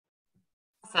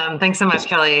Awesome. Thanks so much,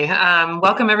 Kelly.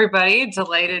 Welcome, everybody.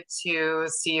 Delighted to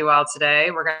see you all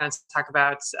today. We're going to talk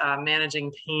about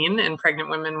managing pain in pregnant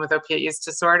women with opiate use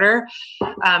disorder.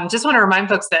 Just want to remind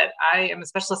folks that I am a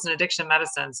specialist in addiction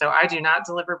medicine, so I do not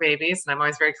deliver babies, and I'm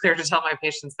always very clear to tell my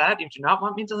patients that you do not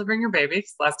want me delivering your baby.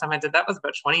 The last time I did that was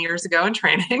about 20 years ago in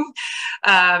training.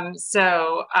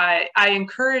 So I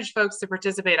encourage folks to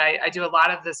participate. I do a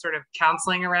lot of this sort of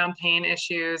counseling around pain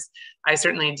issues. I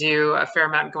certainly do a fair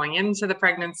amount going into the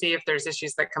pregnancy if there's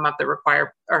issues that come up that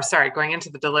require, or sorry, going into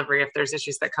the delivery if there's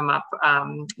issues that come up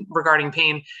regarding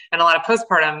pain, and a lot of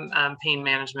postpartum pain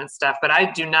management stuff. But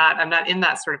I'm not in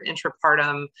that sort of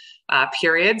intrapartum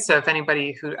period. So if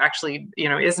anybody who actually,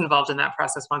 is involved in that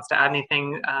process wants to add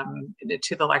anything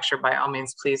to the lecture, by all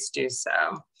means, please do so.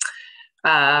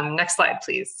 Next slide,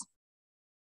 please.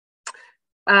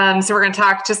 So we're going to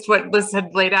talk just what Liz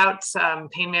had laid out,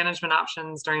 pain management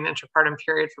options during the intrapartum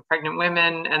period for pregnant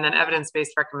women, and then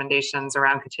evidence-based recommendations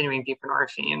around continuing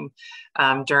buprenorphine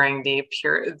during the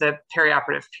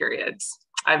perioperative periods.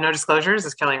 I have no disclosures,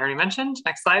 as Kelly already mentioned.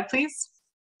 Next slide, please.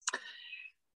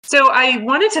 So I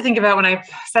wanted to think about, when I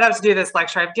set out to do this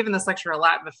lecture, I've given this lecture a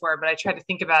lot before, but I tried to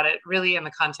think about it really in the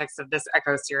context of this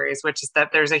ECHO series, which is that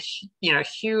there's a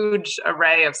huge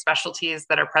array of specialties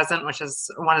that are present, which is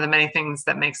one of the many things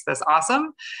that makes this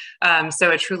awesome.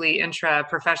 So a truly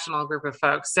intra-professional group of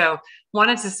folks. So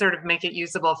wanted to sort of make it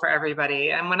usable for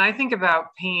everybody. And when I think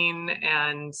about pain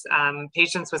and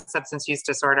patients with substance use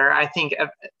disorder, I think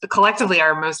collectively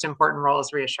our most important role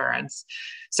is reassurance.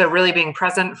 So really being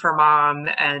present for mom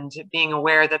and being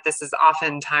aware that this is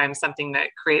oftentimes something that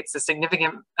creates a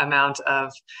significant amount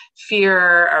of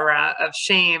fear, of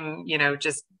shame,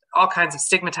 just all kinds of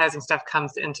stigmatizing stuff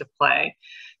comes into play.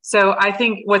 So I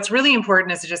think what's really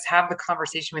important is to just have the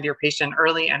conversation with your patient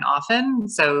early and often.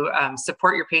 So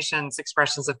support your patient's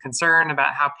expressions of concern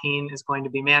about how pain is going to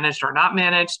be managed or not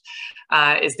managed.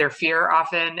 Is there fear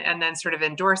often? And then sort of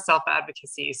endorse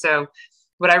self-advocacy. So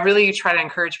what I really try to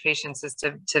encourage patients is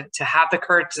to have the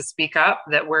courage to speak up,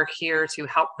 that we're here to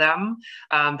help them,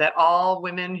 that all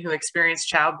women who experience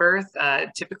childbirth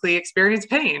typically experience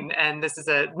pain, and this is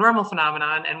a normal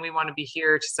phenomenon, and we want to be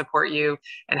here to support you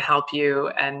and help you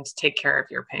and take care of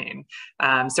your pain.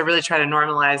 So really try to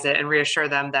normalize it and reassure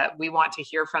them that we want to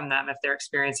hear from them if they're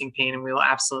experiencing pain, and we will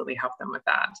absolutely help them with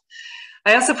that.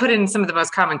 I also put in some of the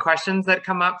most common questions that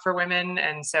come up for women,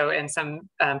 and so in some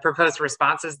proposed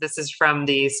responses. This is from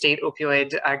the state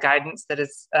opioid guidance that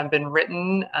has been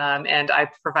written, and I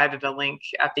provided a link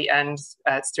at the end.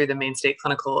 It's through the Maine State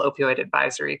Clinical Opioid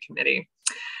Advisory Committee.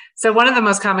 So one of the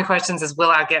most common questions is,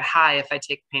 will I get high if I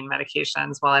take pain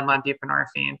medications while I'm on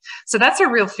buprenorphine? So that's a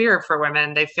real fear for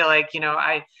women. They feel like,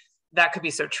 that could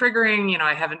be so triggering.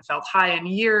 I haven't felt high in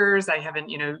years. I haven't,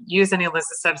 used any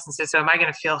illicit substances. So am I going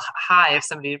to feel high if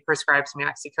somebody prescribes me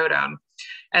oxycodone?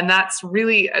 And that's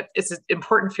really, it's an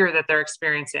important fear that they're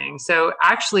experiencing. So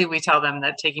actually we tell them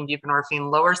that taking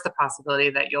buprenorphine lowers the possibility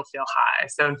that you'll feel high.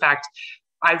 So in fact,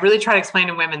 I really try to explain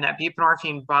to women that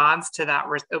buprenorphine bonds to that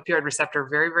opioid receptor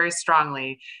very, very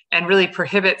strongly and really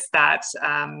prohibits that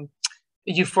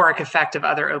euphoric effect of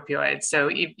other opioids. So,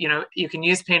 you can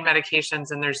use pain medications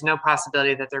and there's no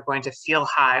possibility that they're going to feel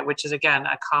high, which is, again,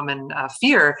 a common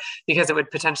fear because it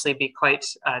would potentially be quite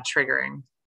triggering.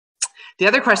 The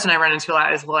other question I run into a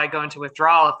lot is, will I go into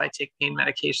withdrawal if I take pain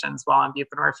medications while on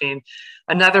buprenorphine?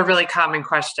 Another really common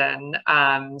question.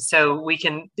 So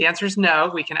the answer is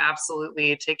no, we can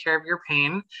absolutely take care of your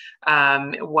pain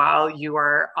while you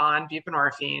are on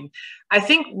buprenorphine. I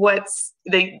think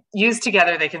they use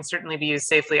together, they can certainly be used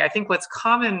safely. I think what's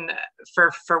common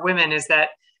for women is that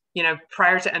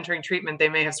prior to entering treatment, they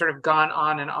may have sort of gone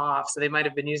on and off. So they might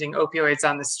have been using opioids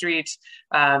on the street,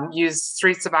 used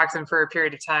street Suboxone for a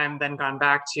period of time, then gone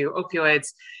back to opioids.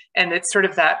 And it's sort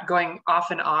of that going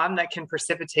off and on that can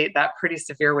precipitate that pretty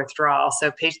severe withdrawal.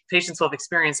 So patients will have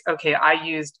experienced, okay,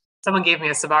 someone gave me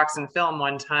a Suboxone film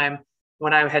one time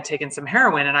when I had taken some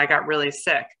heroin and I got really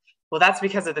sick. Well, that's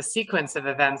because of the sequence of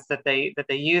events that they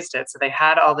used it. So they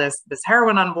had all this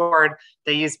heroin on board,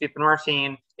 they used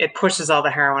buprenorphine, it pushes all the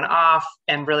heroin off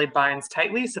and really binds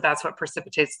tightly. So that's what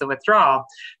precipitates the withdrawal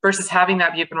versus having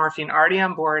that buprenorphine already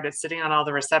on board, it's sitting on all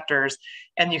the receptors,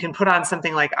 and you can put on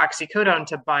something like oxycodone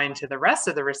to bind to the rest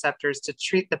of the receptors to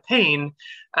treat the pain.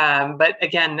 But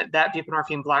again, that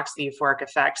buprenorphine blocks the euphoric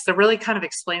effect. So really kind of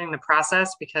explaining the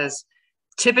process, because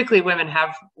typically women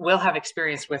will have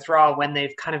experienced withdrawal when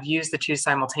they've kind of used the two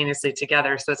simultaneously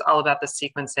together. So it's all about the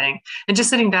sequencing, and just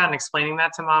sitting down and explaining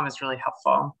that to mom is really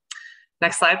helpful.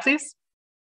 Next slide, please.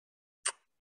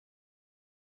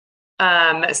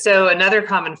 So another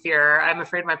common fear, I'm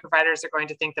afraid my providers are going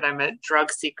to think that I'm a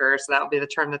drug seeker. So that will be the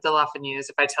term that they'll often use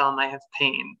if I tell them I have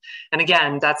pain. And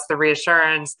again, that's the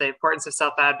reassurance, the importance of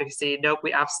self-advocacy. Nope,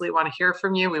 we absolutely want to hear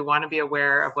from you. We want to be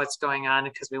aware of what's going on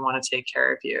because we want to take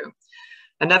care of you.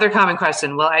 Another common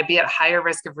question, will I be at higher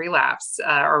risk of relapse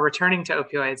or returning to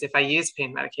opioids if I use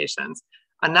pain medications?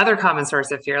 Another common source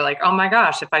of fear, like, oh my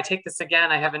gosh, if I take this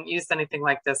again, I haven't used anything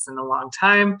like this in a long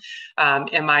time.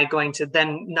 Am I going to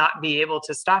then not be able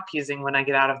to stop using when I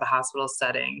get out of the hospital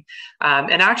setting?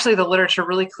 And actually, the literature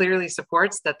really clearly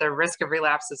supports that the risk of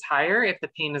relapse is higher if the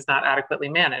pain is not adequately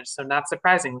managed. So not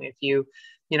surprisingly, if you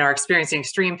are experiencing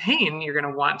extreme pain, you're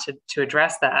going to want to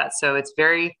address that. So it's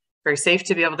very safe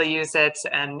to be able to use it.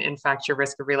 And in fact, your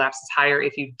risk of relapse is higher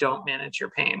if you don't manage your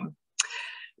pain.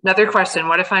 Another question,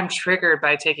 what if I'm triggered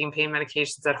by taking pain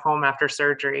medications at home after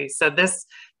surgery? So this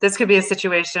could be a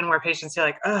situation where patients feel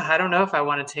like, oh, I don't know if I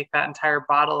want to take that entire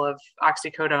bottle of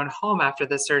oxycodone home after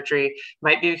the surgery.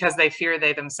 Might be because they fear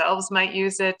they themselves might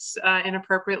use it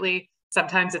inappropriately.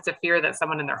 Sometimes it's a fear that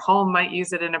someone in their home might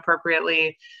use it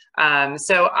inappropriately.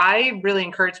 So I really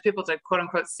encourage people to quote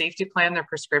unquote safety plan their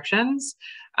prescriptions.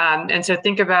 And so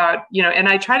think about, and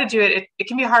I try to do it, it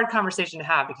can be a hard conversation to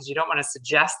have because you don't want to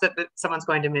suggest that someone's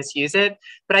going to misuse it.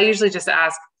 But I usually just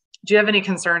ask, do you have any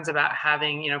concerns about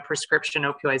having, prescription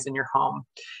opioids in your home,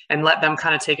 and let them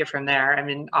kind of take it from there. I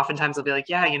mean, oftentimes they'll be like,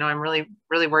 yeah, I'm really,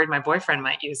 really worried my boyfriend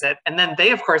might use it. And then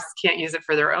they, of course, can't use it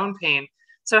for their own pain.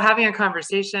 So having a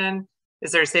conversation,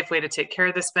 is there a safe way to take care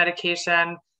of this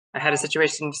medication? I had a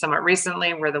situation somewhat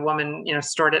recently where the woman,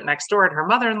 stored it next door at her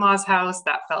mother-in-law's house.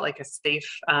 That felt like a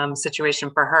safe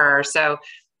situation for her. So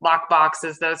lock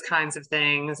boxes, those kinds of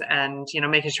things, and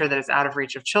making sure that it's out of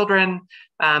reach of children.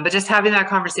 But just having that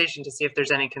conversation to see if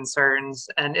there's any concerns.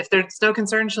 And if there's no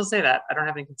concerns, she'll say that I don't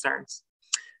have any concerns.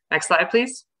 Next slide,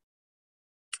 please.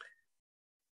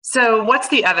 So what's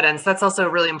the evidence? That's also a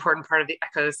really important part of the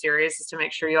ECHO series, is to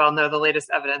make sure you all know the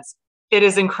latest evidence. It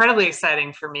is incredibly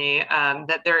exciting for me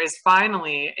that there is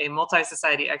finally a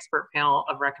multi-society expert panel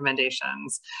of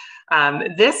recommendations.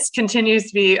 This continues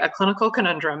to be a clinical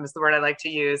conundrum, is the word I like to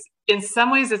use. In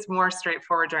some ways, it's more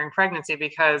straightforward during pregnancy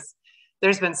because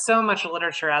there's been so much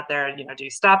literature out there. Do you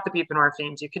stop the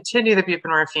buprenorphine? Do you continue the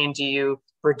buprenorphine? Do you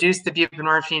reduce the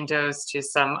buprenorphine dose to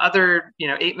some other,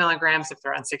 8 milligrams if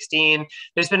they're on 16?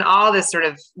 There's been all this sort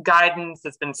of guidance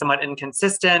that's been somewhat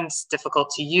inconsistent, difficult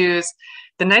to use.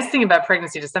 The nice thing about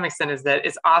pregnancy to some extent is that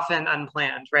it's often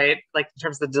unplanned, right? Like in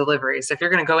terms of the delivery. So if you're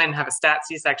going to go in and have a stat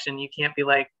C-section, you can't be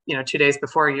like, 2 days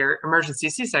before your emergency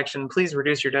C-section, please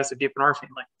reduce your dose of buprenorphine.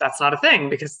 Like, that's not a thing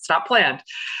because it's not planned.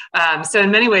 So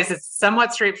in many ways, it's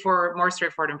somewhat straightforward, more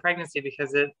straightforward in pregnancy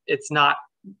because it's not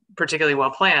particularly well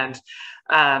planned.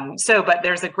 But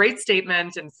there's a great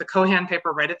statement, and it's the Cohan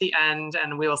paper right at the end,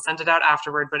 and we will send it out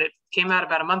afterward, but it came out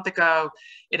about a month ago.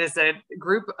 It is a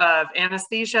group of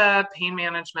anesthesia, pain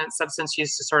management, substance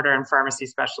use disorder, and pharmacy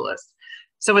specialists.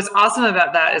 So what's awesome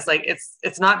about that is like,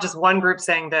 it's not just one group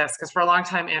saying this, because for a long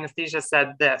time, anesthesia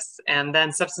said this, and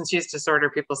then substance use disorder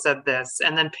people said this,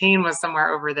 and then pain was somewhere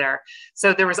over there.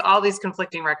 So there was all these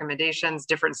conflicting recommendations,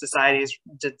 different societies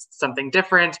did something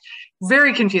different,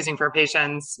 very confusing for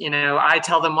patients. I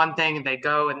tell them one thing and they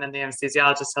go, and then the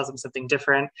anesthesiologist tells them something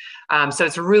different. So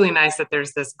it's really nice that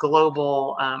there's this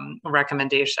global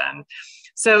recommendation.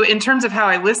 So in terms of how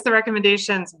I list the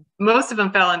recommendations, most of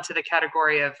them fell into the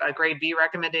category of a grade B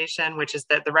recommendation, which is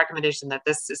that the recommendation that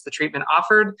this is the treatment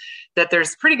offered, that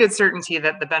there's pretty good certainty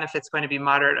that the benefit's going to be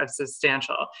moderate or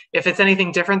substantial. If it's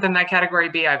anything different than that category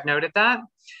B, I've noted that.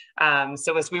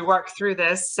 So as we work through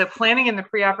this, so planning in the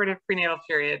preoperative prenatal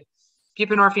period,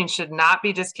 buprenorphine should not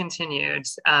be discontinued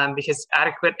because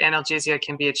adequate analgesia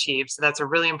can be achieved. So that's a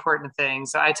really important thing.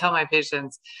 So I tell my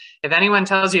patients, if anyone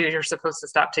tells you you're supposed to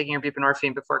stop taking your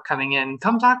buprenorphine before coming in,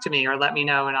 come talk to me or let me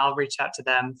know and I'll reach out to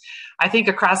them. I think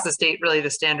across the state, really the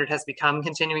standard has become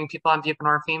continuing people on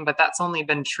buprenorphine, but that's only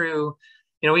been true.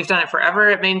 We've done it forever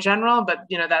at Maine General, but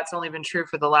that's only been true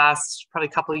for the last probably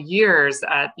couple of years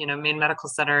at Maine Medical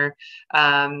Center,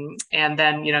 and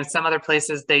then some other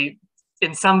places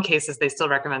in some cases, they still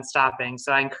recommend stopping.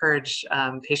 So I encourage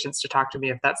patients to talk to me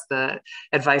if that's the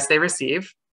advice they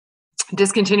receive.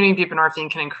 Discontinuing buprenorphine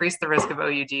can increase the risk of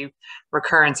OUD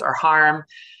recurrence or harm.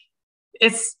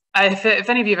 If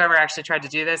any of you have ever actually tried to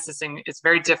do this, it's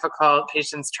very difficult.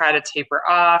 Patients try to taper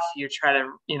off. You try to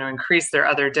increase their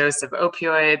other dose of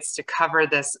opioids to cover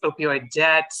this opioid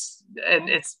debt. And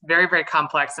it's very, very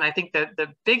complex. And I think that the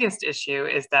biggest issue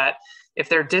is that if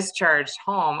they're discharged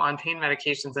home on pain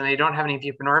medications and they don't have any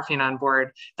buprenorphine on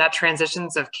board, that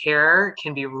transitions of care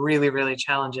can be really, really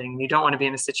challenging. You don't want to be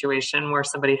in a situation where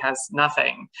somebody has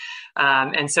nothing.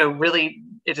 And so really,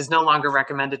 it is no longer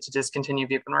recommended to discontinue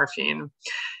buprenorphine.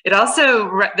 It also,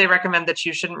 they recommend that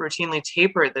you shouldn't routinely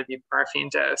taper the buprenorphine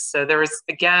dose. So there was,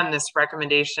 again, this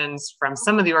recommendations from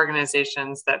some of the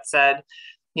organizations that said,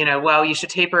 you know, well, you should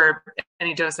taper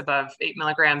any dose above 8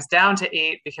 milligrams down to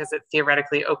 8 because it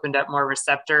theoretically opened up more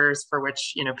receptors for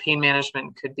which, you know, pain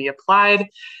management could be applied.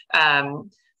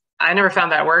 I never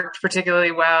found that worked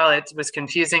particularly well. It was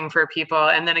confusing for people.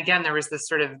 And then again, there was this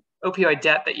sort of opioid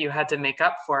debt that you had to make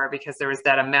up for because there was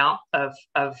that amount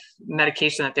of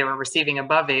medication that they were receiving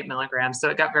above 8 milligrams. So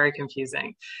it got very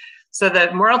confusing. So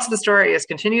the moral to the story is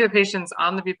continue the patients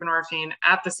on the buprenorphine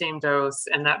at the same dose,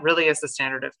 and that really is the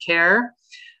standard of care.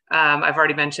 I've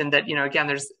already mentioned that, you know, again,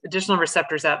 there's additional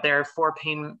receptors out there for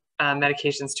pain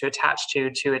medications to attach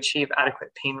to achieve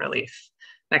adequate pain relief.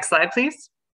 Next slide, please.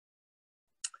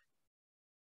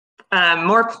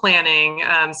 More planning.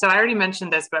 So I already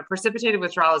mentioned this, but precipitated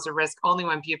withdrawal is a risk only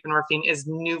when buprenorphine is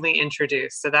newly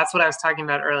introduced. So that's what I was talking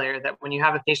about earlier, that when you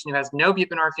have a patient who has no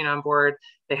buprenorphine on board,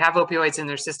 they have opioids in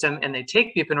their system and they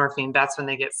take buprenorphine, that's when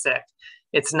they get sick.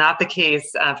 It's not the case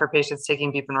for patients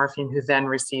taking buprenorphine who then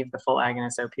receive the full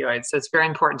agonist opioids. So it's very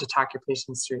important to talk your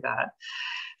patients through that.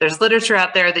 There's literature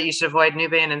out there that you should avoid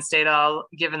Nubain and Stadol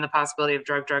given the possibility of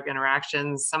drug-drug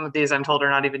interactions. Some of these I'm told are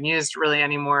not even used really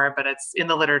anymore, but it's in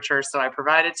the literature, so I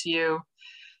provide it to you.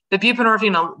 The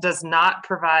buprenorphine does not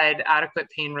provide adequate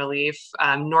pain relief,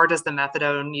 nor does the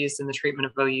methadone used in the treatment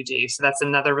of OUD. So that's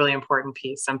another really important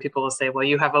piece. Some people will say, well,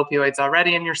 you have opioids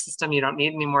already in your system, you don't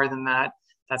need any more than that.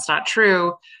 That's not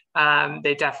true.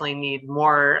 They definitely need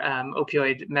more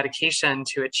opioid medication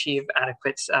to achieve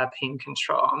adequate pain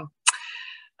control.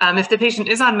 If the patient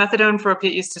is on methadone for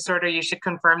opiate use disorder, you should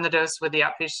confirm the dose with the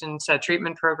outpatient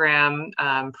treatment program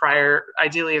prior,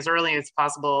 ideally as early as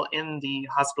possible in the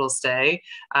hospital stay,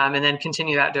 and then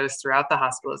continue that dose throughout the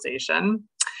hospitalization.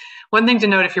 One thing to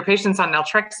note, if your patient's on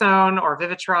naltrexone or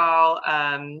Vivitrol,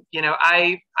 you know,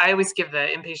 I always give the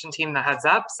inpatient team the heads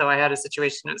up. So I had a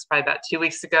situation, it was probably about 2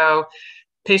 weeks ago.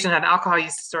 Patient had an alcohol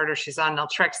use disorder. She's on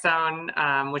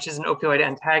naltrexone, which is an opioid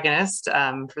antagonist,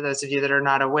 for those of you that are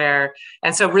not aware.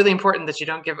 And so really important that you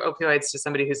don't give opioids to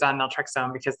somebody who's on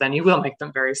naltrexone because then you will make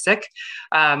them very sick.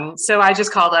 So I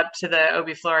just called up to the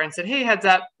OB floor and said, hey, heads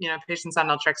up, you know, patients on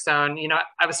naltrexone. You know,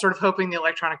 I was sort of hoping the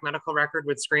electronic medical record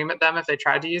would scream at them if they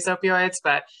tried to use opioids,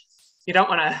 but you don't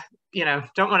want to, you know,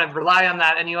 don't want to rely on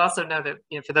that. And you also know that,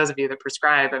 you know, for those of you that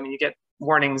prescribe, I mean, you get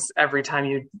warnings every time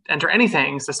you enter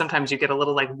anything. So sometimes you get a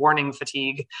little like warning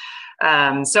fatigue.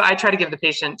 So I try to give the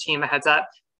patient team a heads up.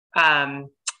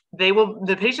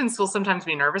 The patients will sometimes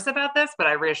be nervous about this, but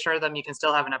I reassure them you can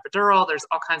still have an epidural. There's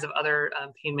all kinds of other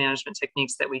pain management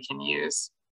techniques that we can use.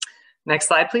 Next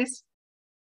slide, please.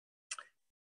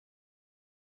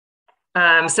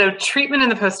 So treatment in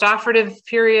the postoperative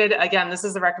period, again, this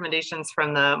is the recommendations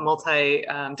from the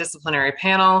multidisciplinary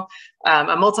panel.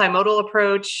 A multimodal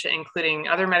approach, including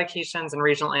other medications and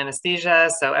regional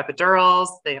anesthesia. So epidurals,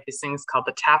 they have these things called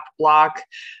the TAP block,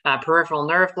 peripheral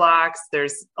nerve blocks.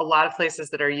 There's a lot of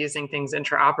places that are using things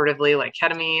intraoperatively like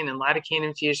ketamine and lidocaine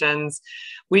infusions.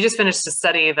 We just finished a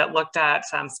study that looked at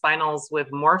spinals with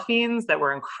morphines that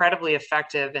were incredibly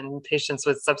effective in patients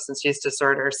with substance use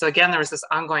disorder. So again, there was this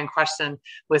ongoing question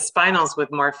with spinals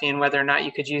with morphine, whether or not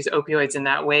you could use opioids in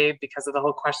that way because of the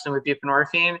whole question with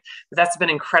buprenorphine. But that's been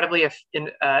incredibly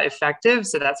effective.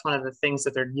 So that's one of the things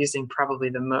that they're using probably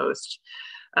the most.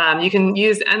 You can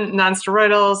use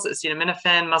non-steroidals,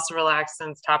 acetaminophen, muscle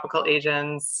relaxants, topical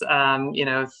agents, you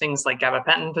know, things like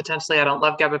gabapentin potentially. I don't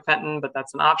love gabapentin, but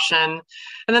that's an option.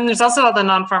 And then there's also all the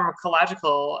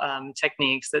non-pharmacological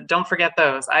techniques that don't forget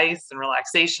those, ice and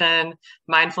relaxation,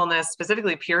 mindfulness,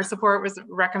 specifically peer support was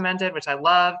recommended, which I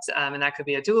loved. And that could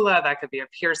be a doula, that could be a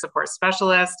peer support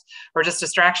specialist, or just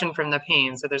distraction from the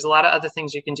pain. So there's a lot of other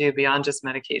things you can do beyond just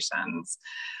medications.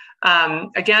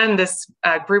 Again, this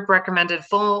group recommended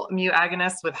full mu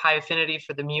agonists with high affinity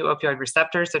for the mu opioid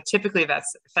receptor. So typically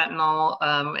that's fentanyl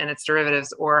and its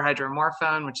derivatives or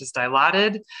hydromorphone, which is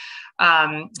dilaudid.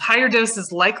 Higher dose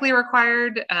is likely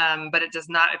required, but it does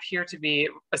not appear to be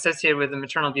associated with the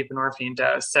maternal buprenorphine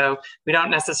dose. So we don't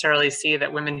necessarily see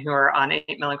that women who are on 8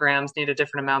 milligrams need a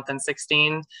different amount than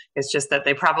 16. It's just that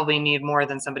they probably need more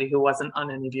than somebody who wasn't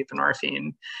on any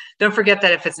buprenorphine. Don't forget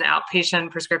that if it's an outpatient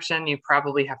prescription, you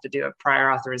probably have to do a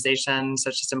prior authorization. So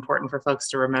it's just important for folks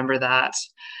to remember that.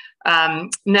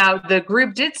 Now, the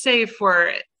group did say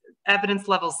for evidence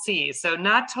level C. So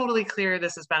not totally clear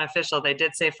this is beneficial. They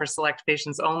did say for select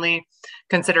patients only,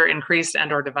 consider increased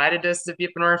and or divided doses of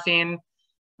buprenorphine.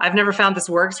 I've never found this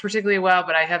works particularly well,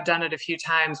 but I have done it a few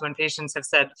times when patients have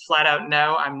said flat out,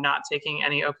 no, I'm not taking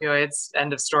any opioids,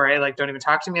 end of story, like don't even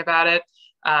talk to me about it.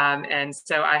 And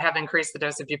so I have increased the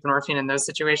dose of buprenorphine in those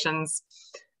situations.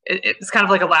 It's kind of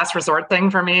like a last resort thing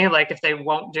for me. Like if they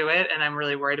won't do it and I'm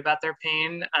really worried about their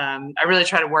pain, I really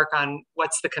try to work on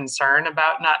what's the concern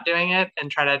about not doing it and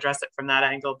try to address it from that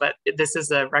angle. But this is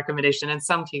a recommendation in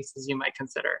some cases you might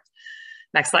consider.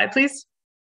 Next slide, please.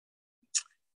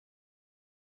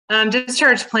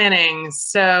 Discharge planning.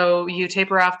 So you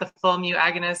taper off the full mu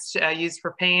agonist used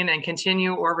for pain and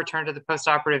continue or return to the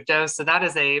postoperative dose. So that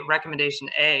is a recommendation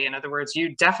A. In other words,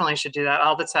 you definitely should do that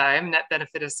all the time. Net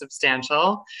benefit is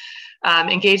substantial.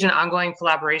 Engage in ongoing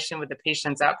collaboration with the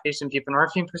patient's outpatient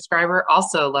buprenorphine prescriber,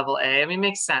 also level A. I mean, it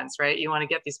makes sense, right? You want to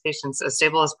get these patients as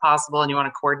stable as possible and you want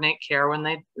to coordinate care when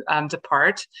they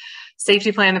depart.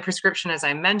 Safety plan the prescription, as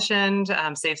I mentioned.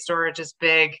 Safe storage is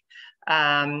big.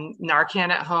 Narcan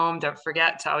at home. Don't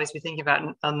forget to always be thinking about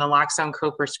naloxone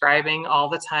co-prescribing all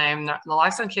the time.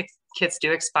 Naloxone kits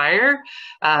do expire,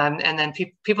 and then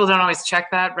people don't always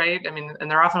check that, right? I mean, and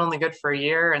they're often only good for a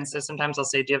year. And so sometimes I'll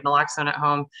say, do you have naloxone at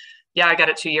home? Yeah, I got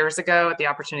it 2 years ago at the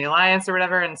Opportunity Alliance or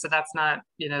whatever. And so that's not,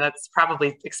 that's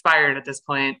probably expired at this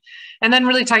point. And then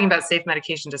really talking about safe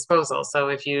medication disposal. So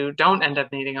if you don't end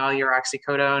up needing all your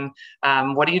oxycodone,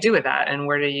 what do you do with that? And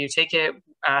where do you take it?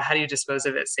 How do you dispose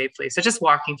of it safely? So just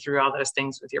walking through all those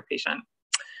things with your patient.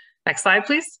 Next slide,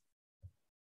 please.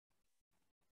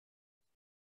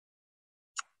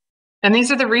 And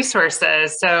these are the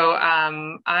resources. So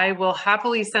I will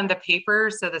happily send a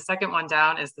paper. So the second one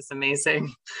down is this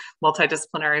amazing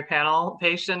multidisciplinary panel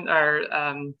patient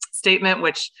or statement,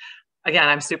 which again,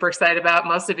 I'm super excited about,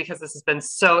 mostly because this has been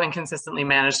so inconsistently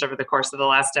managed over the course of the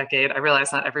last decade. I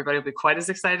realize not everybody will be quite as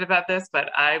excited about this, but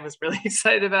I was really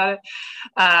excited about it.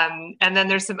 And then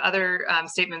there's some other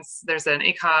statements. There's an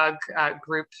ACOG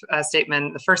group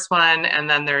statement, the first one, and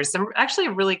then there's some actually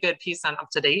a really good piece on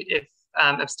UpToDate if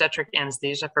obstetric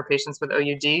anesthesia for patients with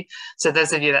OUD. So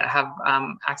those of you that have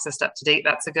access to UpToDate,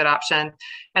 that's a good option.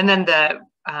 And then the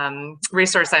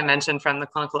resource I mentioned from the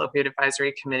Clinical Opioid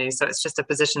Advisory Committee. So it's just a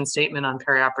position statement on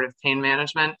perioperative pain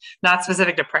management, not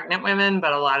specific to pregnant women,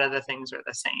 but a lot of the things are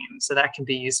the same. So that can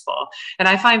be useful. And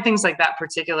I find things like that,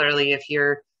 particularly if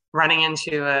you're running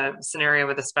into a scenario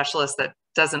with a specialist that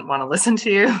doesn't want to listen to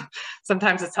you.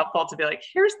 Sometimes it's helpful to be like,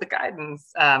 here's the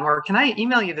guidance, or can I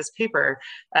email you this paper?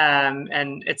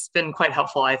 And it's been quite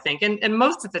helpful, I think. And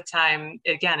most of the time,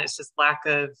 again, it's just lack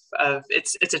of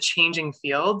it's a changing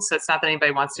field. So it's not that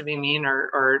anybody wants to be mean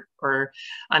or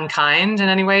unkind in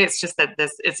any way. It's just that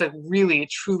it's a really,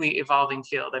 truly evolving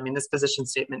field. I mean, this position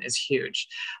statement is huge,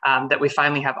 that we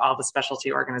finally have all the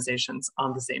specialty organizations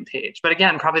on the same page. But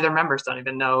again, probably their members don't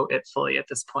even know it fully at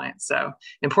this point. So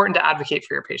important to advocate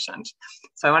for your patient.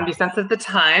 So I want to be sensitive to the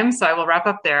time, so I will wrap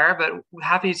up there, but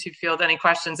happy to field any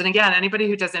questions. And again, anybody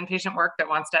who does inpatient work that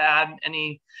wants to add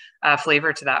any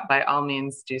flavor to that, by all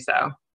means do so.